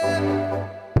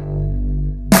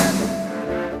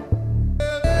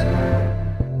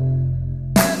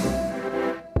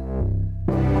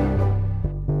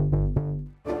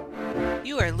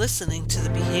listening to the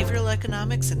Behavioral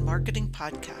Economics and Marketing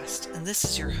Podcast, and this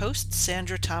is your host,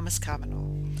 Sandra Thomas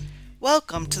Kamenol.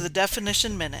 Welcome to the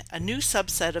Definition Minute, a new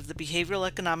subset of the Behavioral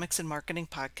Economics and Marketing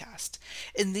Podcast.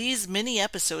 In these mini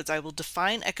episodes, I will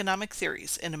define economic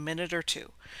theories in a minute or two.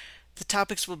 The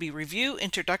topics will be review,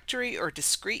 introductory, or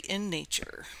discrete in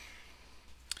nature.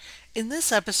 In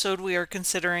this episode, we are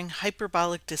considering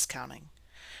hyperbolic discounting.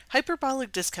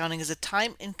 Hyperbolic discounting is a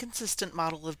time-inconsistent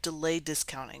model of delay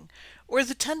discounting, or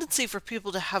the tendency for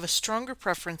people to have a stronger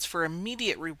preference for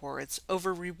immediate rewards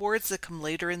over rewards that come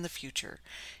later in the future,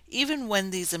 even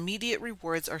when these immediate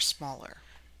rewards are smaller.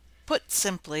 Put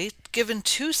simply, given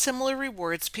two similar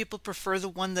rewards, people prefer the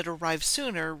one that arrives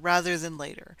sooner rather than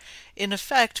later. In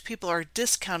effect, people are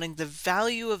discounting the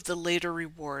value of the later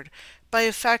reward by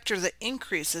a factor that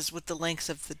increases with the length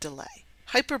of the delay.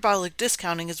 Hyperbolic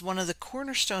discounting is one of the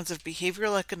cornerstones of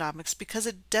behavioral economics because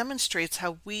it demonstrates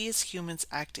how we as humans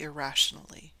act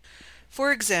irrationally.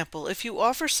 For example, if you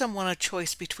offer someone a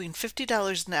choice between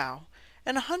 $50 now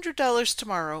and $100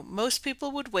 tomorrow, most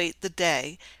people would wait the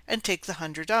day and take the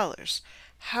 $100.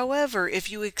 However,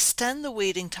 if you extend the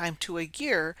waiting time to a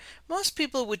year, most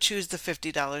people would choose the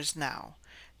 $50 now.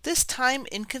 This time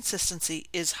inconsistency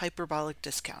is hyperbolic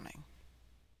discounting.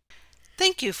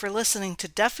 Thank you for listening to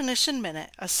Definition Minute,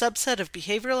 a subset of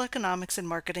Behavioral Economics and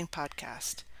Marketing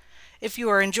Podcast. If you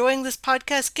are enjoying this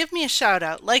podcast, give me a shout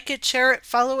out, like it, share it,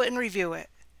 follow it, and review it.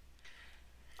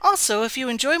 Also, if you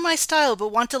enjoy my style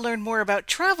but want to learn more about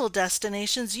travel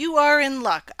destinations, you are in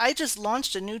luck. I just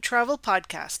launched a new travel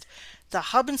podcast, the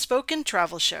Hub and Spoken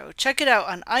Travel Show. Check it out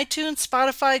on iTunes,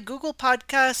 Spotify, Google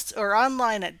Podcasts, or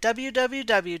online at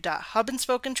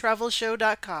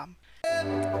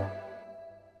www.hubandspokentravelshow.com.